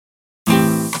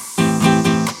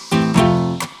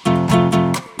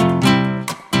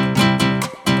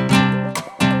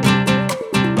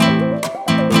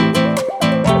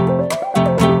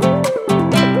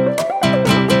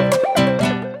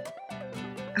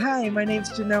Hi, my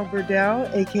name's Janelle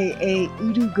Burdell, aka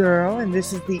Udu Girl, and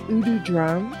this is the Udu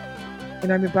Drum.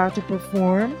 And I'm about to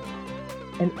perform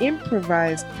an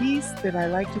improvised piece that I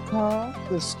like to call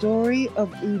The Story of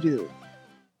Udu.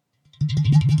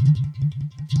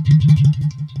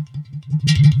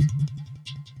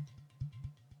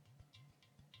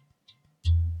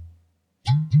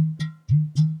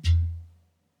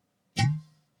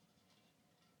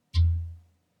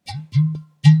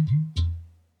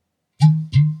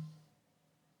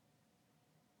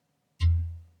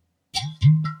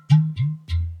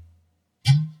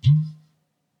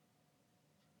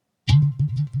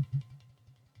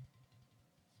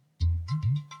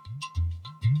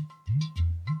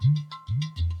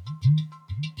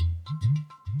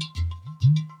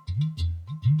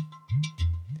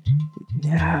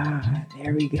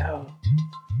 There we go.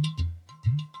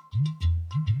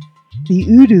 The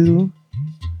Udu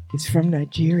is from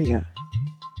Nigeria,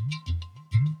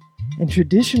 and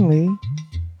traditionally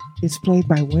it's played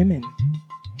by women.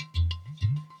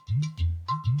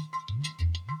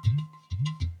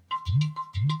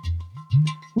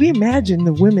 We imagine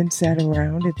the women sat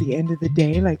around at the end of the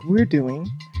day like we're doing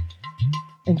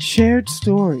and shared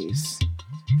stories,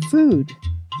 food,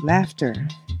 laughter,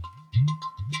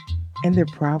 and their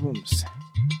problems.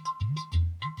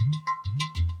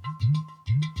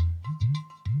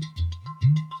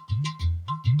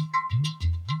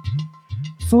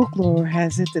 Folklore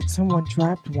has it that someone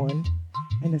dropped one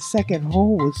and a second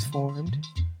hole was formed,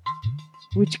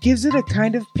 which gives it a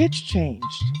kind of pitch change.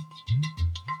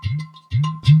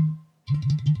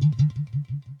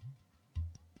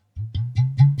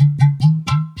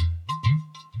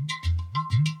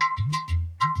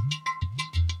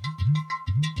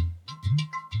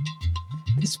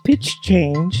 This pitch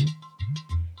change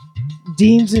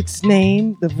deems its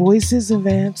name the voices of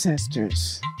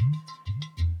ancestors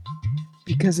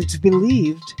because it's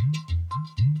believed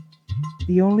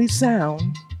the only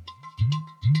sound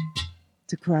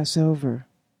to cross over.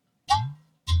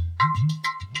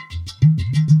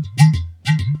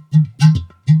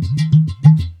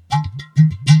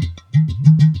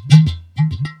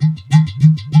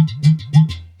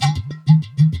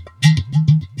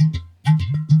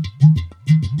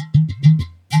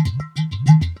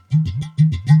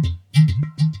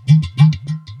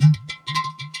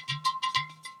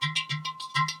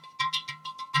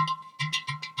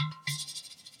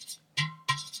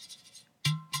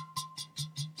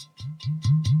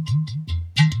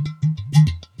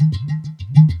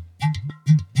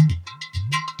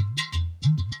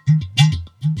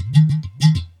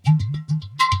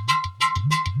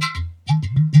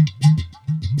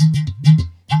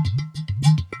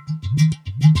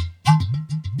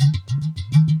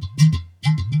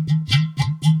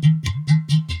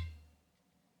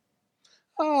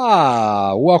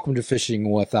 Welcome to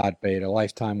Fishing Without Bait, a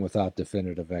lifetime without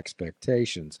definitive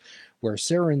expectations, where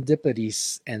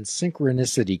serendipity and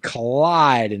synchronicity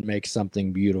collide and make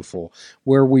something beautiful,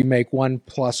 where we make 1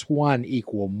 + 1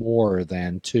 equal more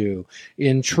than 2.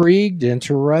 Intrigued,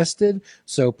 interested?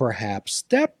 So perhaps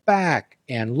step back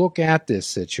and look at this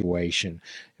situation.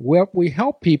 We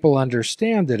help people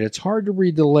understand that it's hard to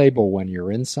read the label when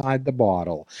you're inside the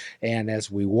bottle. And as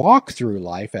we walk through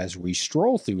life, as we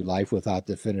stroll through life without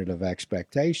definitive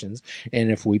expectations,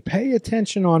 and if we pay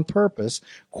attention on purpose,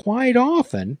 quite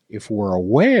often, if we're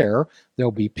aware,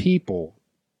 there'll be people,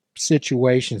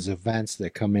 situations, events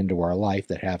that come into our life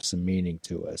that have some meaning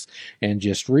to us. And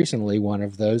just recently, one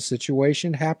of those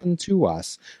situations happened to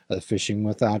us, the Fishing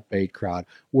Without Bait crowd,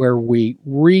 where we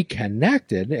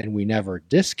reconnected, and we never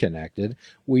disconnected.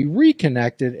 We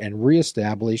reconnected and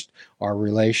reestablished our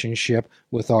relationship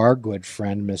with our good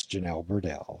friend, Miss Janelle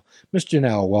Burdell. Miss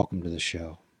Janelle, welcome to the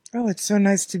show. Oh, it's so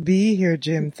nice to be here,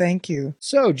 Jim. Thank you.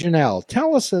 So, Janelle,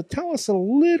 tell us a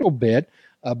little bit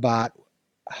about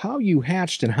how you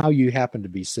hatched and how you happen to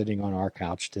be sitting on our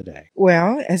couch today.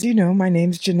 Well, as you know, my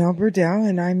name's Janelle Burdell,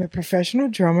 and I'm a professional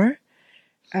drummer.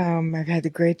 I've had the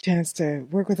great chance to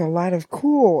work with a lot of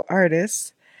cool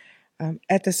artists.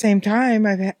 At the same time,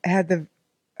 I've had the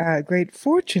great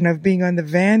fortune of being on the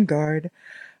vanguard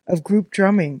of group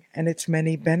drumming and its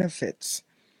many benefits.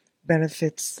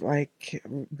 Benefits like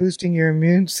boosting your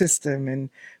immune system and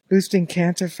boosting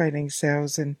cancer-fighting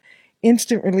cells and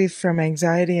instant relief from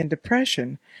anxiety and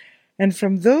depression. And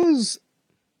from those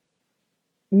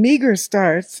meager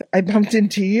starts, I bumped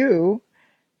into you,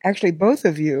 actually both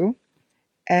of you,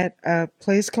 at a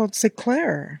place called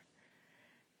Seclair.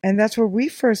 And that's where we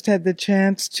first had the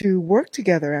chance to work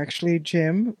together, actually,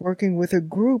 Jim, working with a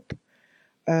group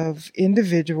of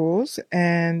individuals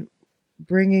and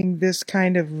bringing this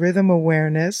kind of rhythm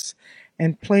awareness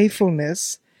and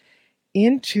playfulness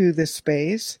into the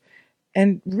space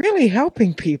and really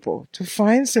helping people to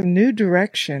find some new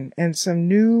direction and some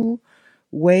new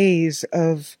ways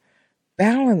of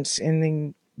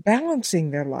balancing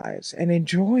their lives and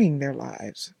enjoying their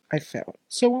lives, I felt.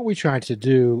 So what we try to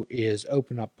do is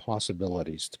open up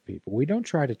possibilities to people. We don't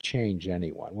try to change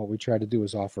anyone. What we try to do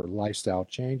is offer lifestyle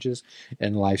changes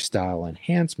and lifestyle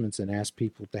enhancements and ask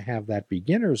people to have that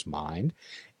beginner's mind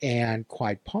and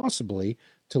quite possibly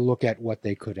to look at what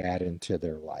they could add into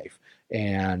their life.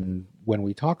 And when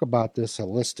we talk about this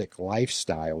holistic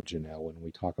lifestyle, Janelle, when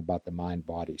we talk about the mind,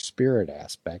 body, spirit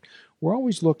aspect, we're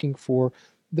always looking for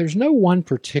there's no one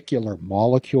particular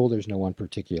molecule. There's no one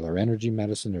particular energy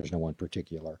medicine. There's no one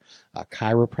particular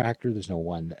chiropractor. There's no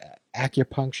one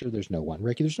acupuncture. There's no one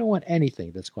Reiki. There's no one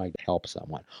anything that's going to help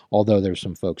someone, although there's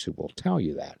some folks who will tell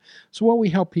you that. So what we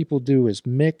help people do is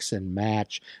mix and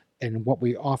match. And what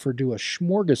we offer do a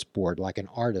smorgasbord like an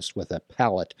artist with a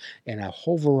palette and a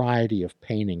whole variety of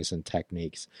paintings and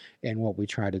techniques. And what we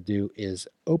try to do is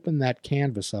open that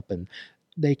canvas up and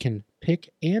they can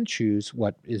pick and choose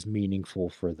what is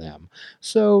meaningful for them.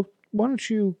 So why don't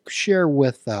you share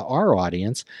with our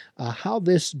audience how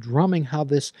this drumming, how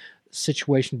this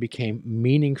situation became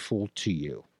meaningful to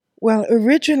you? Well,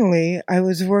 originally I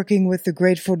was working with the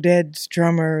Grateful Dead's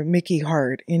drummer Mickey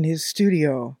Hart in his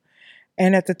studio.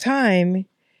 And at the time,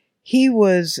 he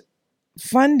was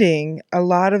funding a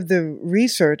lot of the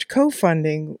research,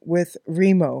 co-funding with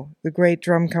Remo, the great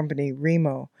drum company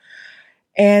Remo.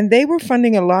 And they were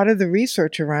funding a lot of the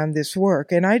research around this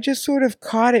work. And I just sort of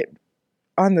caught it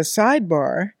on the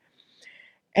sidebar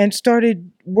and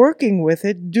started working with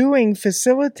it,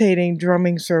 facilitating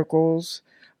drumming circles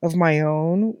of my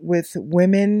own with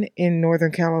women in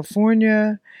Northern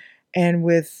California. And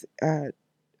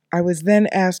I was then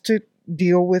asked to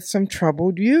deal with some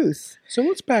troubled youth. So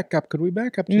let's back up. Could we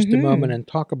back up just a moment and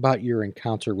talk about your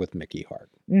encounter with Mickey Hart?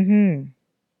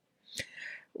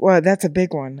 Well, that's a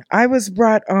big one. I was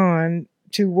brought on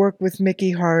to work with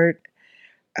Mickey Hart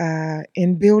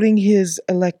in building his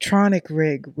electronic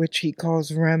rig, which he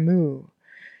calls Ramu,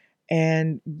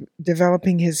 and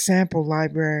developing his sample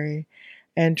library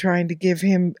and trying to give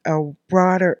him a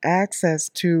broader access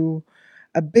to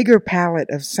a bigger palette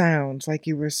of sounds, like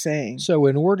you were saying. So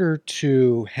in order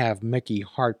to have Mickey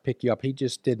Hart pick you up, he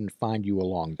just didn't find you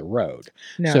along the road.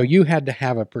 No. So you had to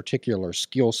have a particular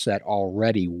skill set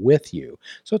already with you.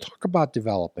 So talk about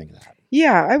developing that.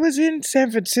 Yeah, I was in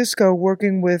San Francisco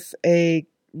working with a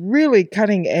really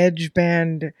cutting-edge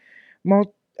band,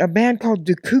 a band called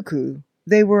The Cuckoo.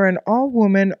 They were an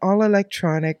all-woman,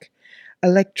 all-electronic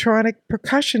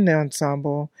percussion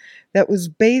ensemble that was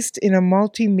based in a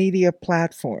multimedia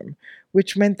platform,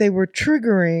 which meant they were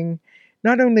triggering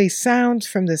not only sounds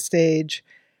from the stage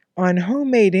on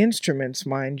homemade instruments,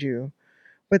 mind you,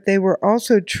 but they were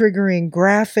also triggering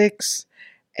graphics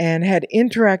and had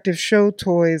interactive show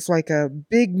toys like a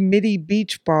big MIDI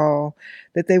beach ball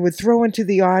that they would throw into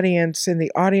the audience, and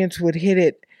the audience would hit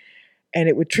it and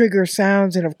it would trigger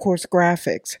sounds and, of course,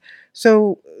 graphics.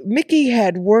 So Mickey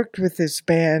had worked with this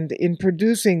band in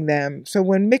producing them. So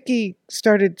when Mickey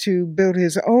started to build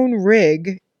his own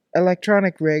rig,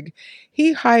 electronic rig,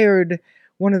 he hired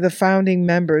one of the founding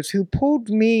members who pulled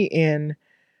me in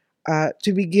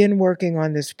to begin working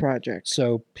on this project.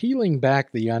 So peeling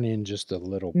back the onion just a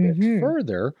little bit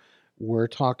further, we're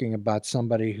talking about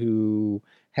somebody who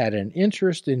had an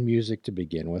interest in music to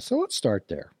begin with. So let's start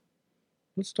there.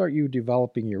 Let's start you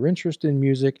developing your interest in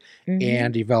music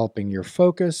and developing your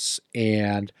focus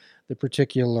and the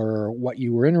particular what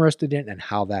you were interested in and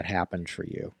how that happened for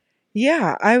you.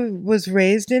 Yeah, I was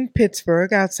raised in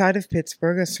Pittsburgh, outside of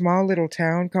Pittsburgh, a small little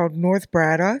town called North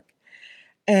Braddock.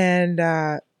 And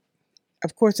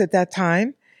of course, at that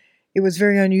time, it was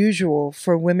very unusual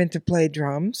for women to play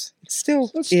drums. It still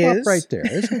Let's is. stop right there.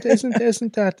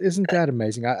 Isn't that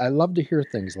amazing? I love to hear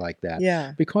things like that.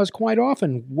 Yeah. Because quite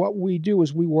often what we do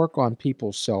is we work on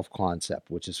people's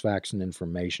self-concept, which is facts and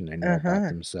information they know about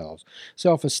themselves.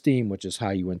 Self-esteem, which is how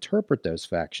you interpret those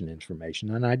facts and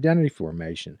information, and identity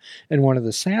formation. And one of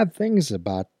the sad things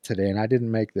about today, and I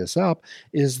didn't make this up,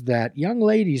 is that young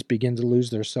ladies begin to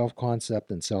lose their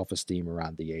self-concept and self-esteem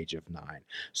around the age of 9.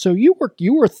 So you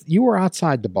were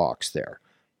outside the box there.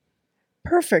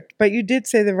 Perfect. But you did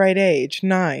say the right age,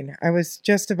 9. I was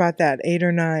just about that, 8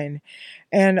 or 9.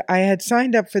 And I had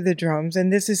signed up for the drums,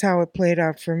 and this is how it played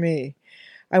out for me.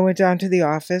 I went down to the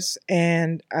office,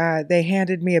 and they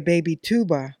handed me a baby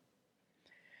tuba.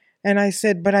 And I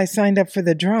said, but I signed up for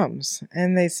the drums.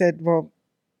 And they said, well,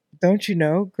 don't you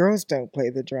know, girls don't play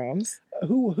the drums.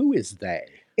 Who is they?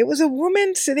 It was a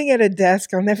woman sitting at a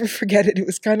desk. I'll never forget it. It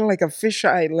was kind of like a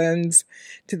fisheye lens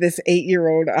to this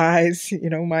 8-year-old eyes,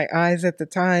 my eyes at the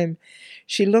time.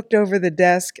 She looked over the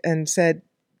desk and said,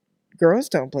 "Girls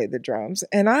don't play the drums."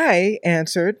 And I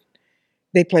answered,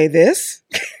 "They play this,"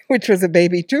 which was a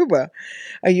baby tuba,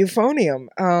 a euphonium.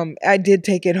 I did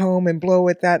take it home and blow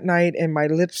it that night, and my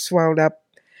lips swelled up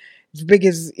as big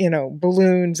as,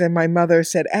 balloons. And my mother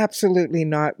said, "Absolutely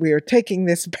not. We are taking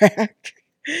this back."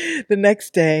 The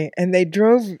next day. And they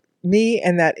drove me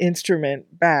and that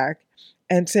instrument back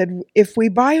and said, "If we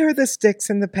buy her the sticks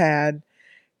and the pad,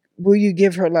 will you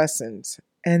give her lessons?"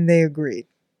 And they agreed.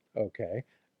 Okay.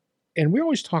 And we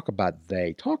always talk about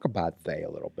they. Talk about they a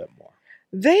little bit more.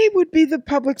 They would be the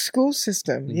public school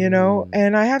system,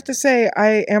 and I have to say,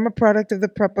 I am a product of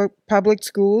the public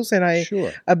schools, and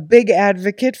a big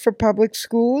advocate for public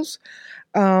schools.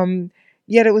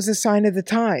 Yet it was a sign of the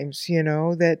times,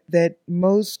 that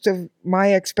most of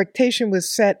my expectation was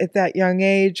set at that young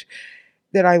age,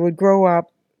 that I would grow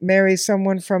up, marry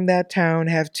someone from that town,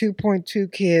 have 2.2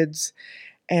 kids,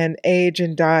 and age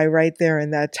and die right there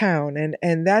in that town.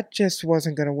 And that just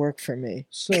wasn't going to work for me.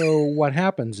 So what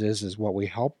happens is what we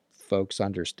help folks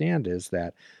understand is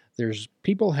that there's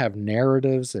people have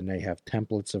narratives and they have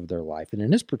templates of their life. And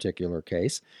in this particular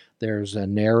case, there's a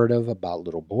narrative about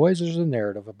little boys. There's a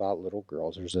narrative about little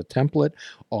girls. There's a template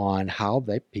on how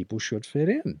people should fit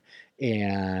in.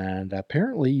 And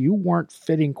apparently you weren't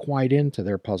fitting quite into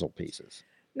their puzzle pieces.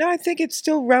 No, I think it's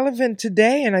still relevant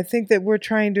today. And I think that we're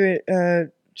trying to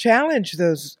challenge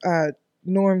those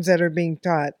norms that are being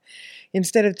taught.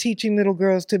 Instead of teaching little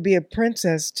girls to be a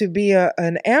princess, to be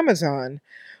an Amazon,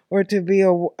 or to be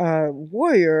a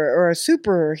warrior or a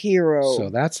superhero. So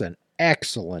that's an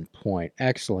excellent point.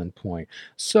 Excellent point.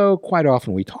 So quite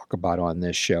often we talk about on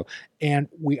this show, and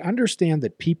we understand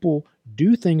that people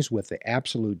do things with the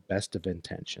absolute best of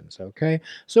intentions, okay?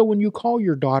 So when you call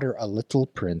your daughter a little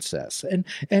princess, and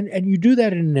you do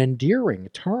that in an endearing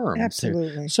term.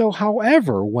 Absolutely. So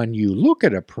however, when you look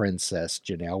at a princess,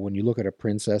 Janelle, when you look at a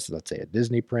princess, let's say a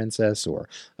Disney princess or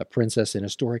a princess in a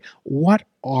story, what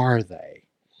are they?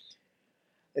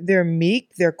 They're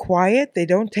meek, they're quiet, they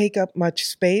don't take up much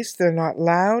space, they're not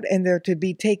loud, and they're to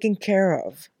be taken care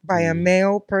of by a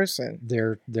male person.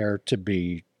 They're to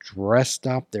be dressed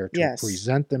up, they're to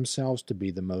present themselves to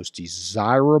be the most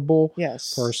desirable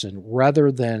person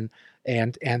rather than,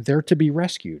 and they're to be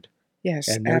rescued. Yes,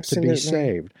 and they're absolutely. to be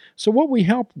saved. So what we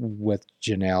help with,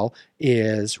 Janelle,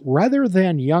 is rather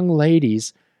than young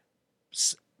ladies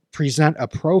present a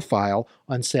profile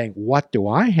on saying, "What do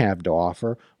I have to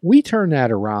offer?" we turn that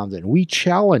around and we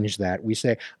challenge that. We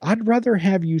say, "I'd rather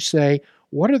have you say,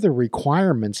 what are the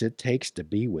requirements it takes to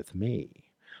be with me?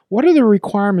 What are the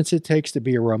requirements it takes to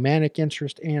be a romantic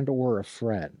interest and or a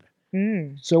friend?"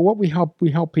 So what we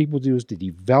help people do is to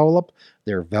develop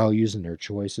their values and their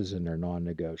choices and their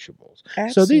non-negotiables.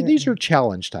 Absolutely. So these are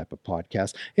challenge type of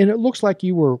podcasts. And it looks like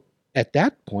you were, at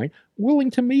that point,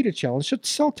 willing to meet a challenge.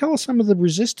 So tell us some of the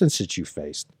resistance that you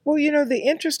faced. Well, the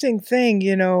interesting thing,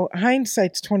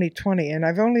 hindsight's 2020, and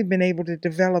I've only been able to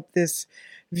develop this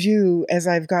view as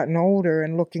I've gotten older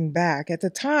and looking back. At the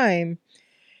time,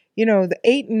 the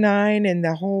 8 and 9 and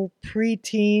the whole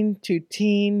preteen to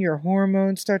teen, your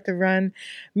hormones start to run,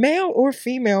 male or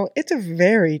female, it's a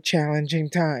very challenging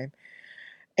time.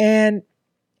 And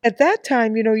at that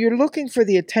time, you're looking for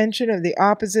the attention of the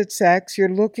opposite sex. You're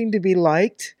looking to be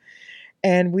liked.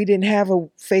 And we didn't have a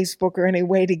Facebook or any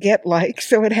way to get likes,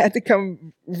 so it had to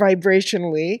come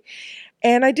vibrationally.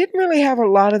 And I didn't really have a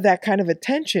lot of that kind of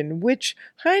attention, which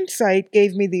hindsight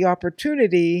gave me the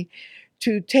opportunity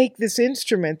to take this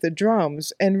instrument, the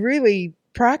drums, and really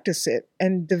practice it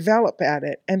and develop at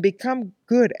it and become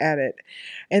good at it.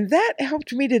 And that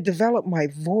helped me to develop my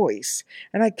voice.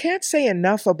 And I can't say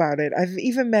enough about it. I've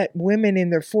even met women in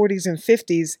their 40s and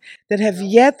 50s that have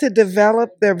yet to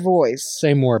develop their voice.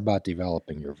 Say more about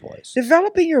developing your voice.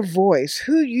 Developing your voice,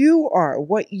 who you are,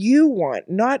 what you want,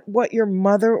 not what your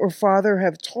mother or father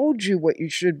have told you what you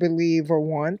should believe or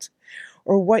want,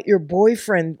 or what your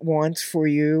boyfriend wants for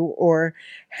you, or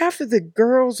half of the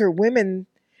girls or women.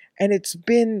 And it's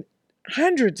been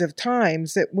hundreds of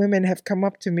times that women have come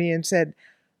up to me and said,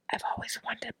 "I've always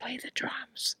wanted to play the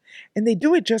drums." And they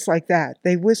do it just like that.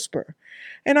 They whisper.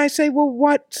 And I say, "Well,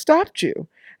 what stopped you?"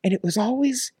 And it was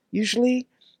always usually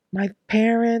my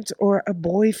parents or a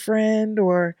boyfriend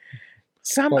or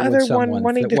some other one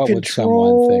wanting to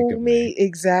control me.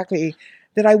 Exactly.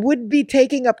 That I would be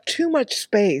taking up too much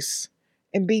space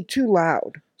and be too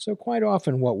loud. So, quite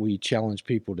often, what we challenge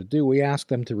people to do, we ask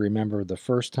them to remember the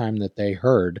first time that they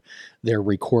heard their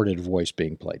recorded voice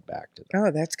being played back to them.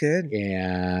 Oh, that's good.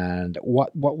 And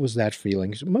what was that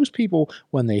feeling? So most people,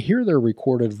 when they hear their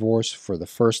recorded voice for the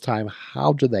first time,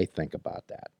 how do they think about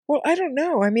that? Well, I don't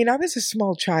know. I mean, I was a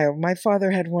small child. My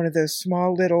father had one of those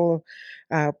small little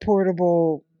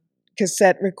portable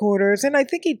cassette recorders, and I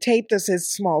think he taped us as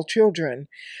small children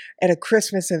at a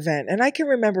Christmas event. And I can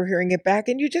remember hearing it back,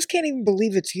 and you just can't even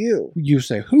believe it's you. You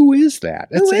say, "Who is that?"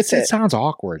 Who is It it? sounds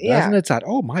awkward, doesn't Yeah, it? It's like,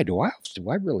 "Oh my, do I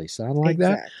really sound like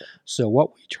that?" exactly. So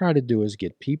what we try to do is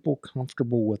get people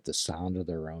comfortable with the sound of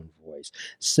their own voice.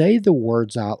 Say the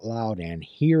words out loud and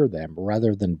hear them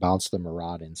rather than bounce them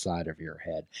around inside of your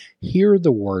head. Hear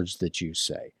the words that you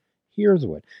say. Hear the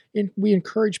word. And we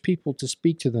encourage people to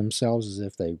speak to themselves as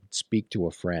if they would speak to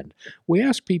a friend. We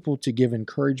ask people to give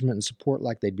encouragement and support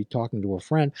like they'd be talking to a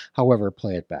friend, however,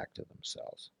 play it back to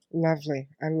themselves. Lovely.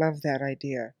 I love that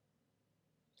idea.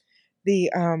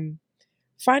 The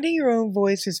finding your own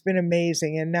voice has been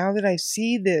amazing, and now that I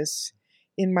see this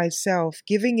in myself,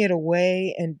 giving it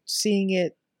away and seeing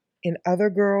it in other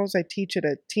girls, I teach at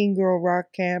a teen girl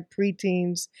rock camp,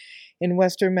 preteens in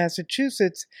Western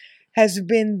Massachusetts, has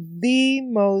been the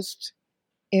most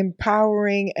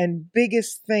empowering and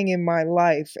biggest thing in my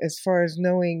life as far as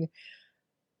knowing,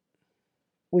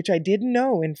 which I didn't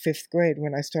know in 5th grade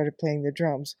when I started playing the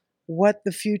drums, what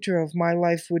the future of my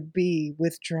life would be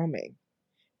with drumming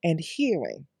and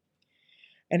healing,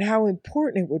 and how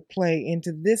important it would play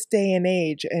into this day and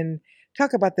age. And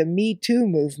talk about the Me Too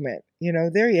movement.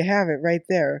 There you have it right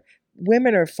there.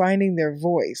 Women are finding their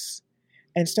voice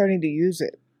and starting to use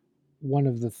it. One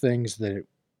of the things that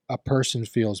a person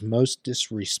feels most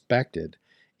disrespected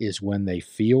is when they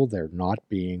feel they're not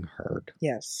being heard.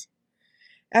 Yes,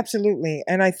 absolutely.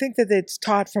 And I think that it's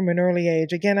taught from an early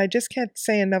age. Again, I just can't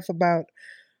say enough about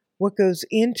what goes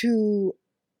into,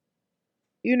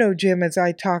 Jim, as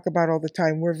I talk about all the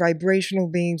time, we're vibrational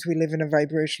beings. We live in a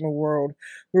vibrational world.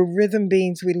 We're rhythm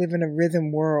beings. We live in a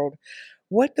rhythm world.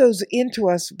 What goes into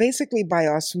us basically by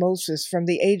osmosis from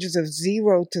the ages of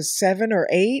 0 to 7 or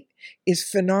 8 is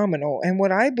phenomenal. And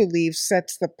what I believe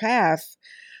sets the path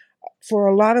for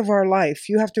a lot of our life.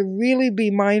 You have to really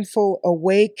be mindful,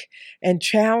 awake, and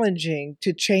challenging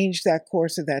to change that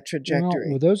course of that trajectory.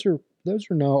 Well, those are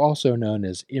also known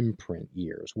as imprint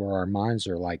years, where our minds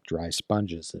are like dry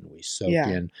sponges and we soak Yeah.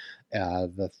 in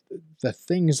the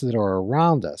things that are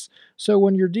around us. So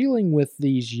when you're dealing with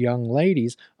these young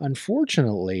ladies,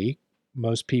 unfortunately,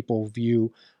 most people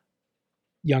view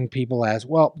young people as,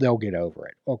 well, they'll get over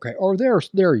it, okay, or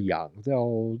they're young,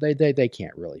 they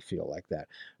can't really feel like that.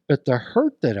 But the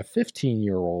hurt that a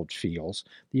 15-year-old feels,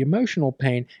 the emotional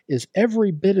pain, is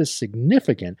every bit as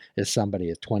significant as somebody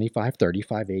at 25,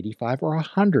 35, 85, or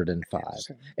 105.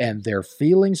 Absolutely. And their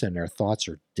feelings and their thoughts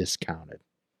are discounted.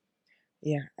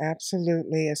 Yeah,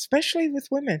 absolutely. Especially with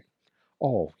women.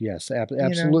 Oh, yes, know?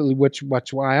 absolutely, which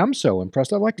why I'm so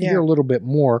impressed. I'd like to hear Yeah. a little bit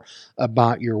more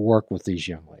about your work with these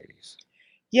young ladies.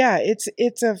 Yeah,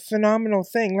 it's a phenomenal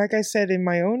thing. Like I said, in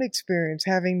my own experience,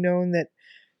 having known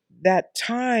that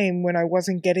time when I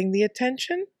wasn't getting the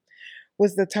attention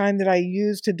was the time that I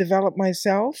used to develop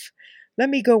myself. Let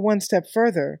me go one step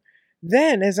further.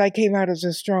 Then, as I came out as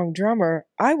a strong drummer,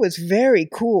 I was very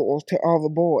cool to all the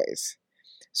boys.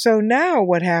 So now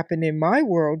what happened in my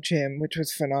world, Jim, which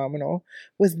was phenomenal,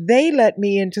 was they let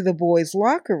me into the boys'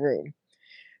 locker room.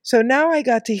 So now I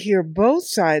got to hear both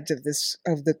sides of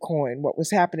the coin, what was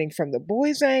happening from the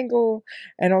boys' angle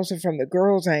and also from the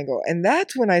girls' angle. And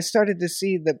that's when I started to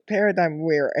see the paradigm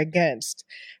we're against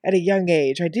at a young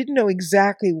age. I didn't know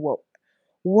exactly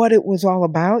what it was all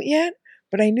about yet,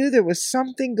 but I knew there was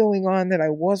something going on that I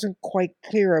wasn't quite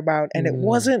clear about, and it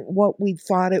wasn't what we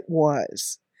thought it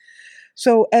was.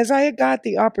 So as I had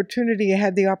the opportunity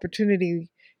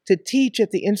to teach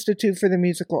at the Institute for the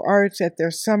Musical Arts at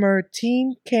their summer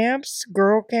teen camps,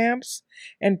 girl camps,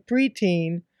 and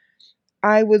preteen,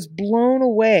 I was blown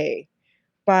away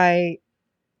by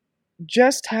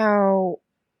just how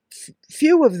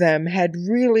few of them had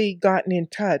really gotten in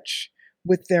touch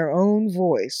with their own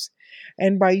voice.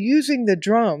 And by using the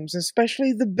drums,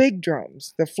 especially the big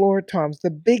drums, the floor toms,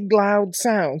 the big loud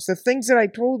sounds, the things that I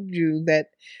told you that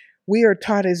we are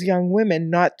taught as young women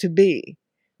not to be.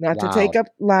 Not to take up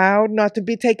loud, not to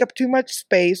take up too much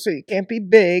space, so you can't be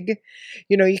big.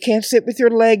 You can't sit with your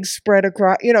legs spread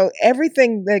across,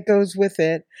 everything that goes with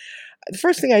it. The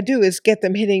first thing I do is get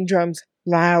them hitting drums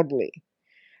loudly.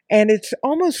 And it's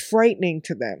almost frightening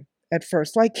to them at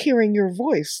first, like hearing your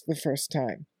voice the first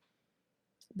time.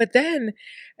 But then,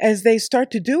 as they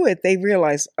start to do it, they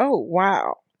realize, oh,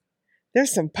 wow,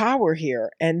 there's some power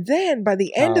here. And then by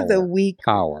the end of the week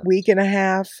and a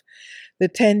half, the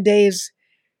 10 days,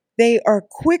 they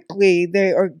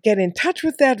get in touch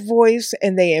with that voice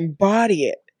and they embody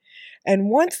it.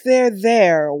 And once they're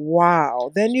there,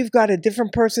 wow, then you've got a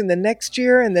different person the next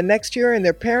year and the next year, and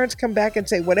their parents come back and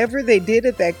say, whatever they did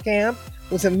at that camp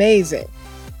was amazing.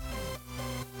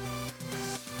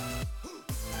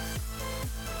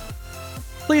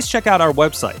 Please check out our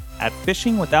website at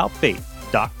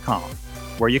fishingwithoutbait.com,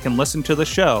 where you can listen to the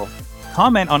show,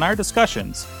 comment on our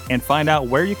discussions, and find out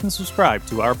where you can subscribe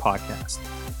to our podcast.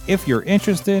 If you're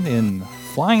interested in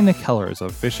flying the colors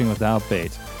of Fishing Without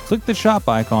Bait, click the shop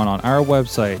icon on our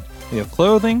website. We have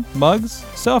clothing, mugs,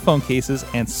 cell phone cases,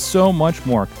 and so much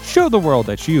more. Show the world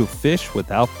that you fish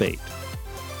without bait.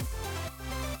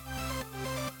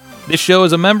 This show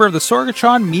is a member of the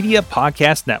Sorgatron Media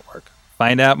Podcast Network.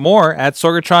 Find out more at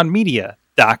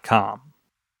sorgatronmedia.com.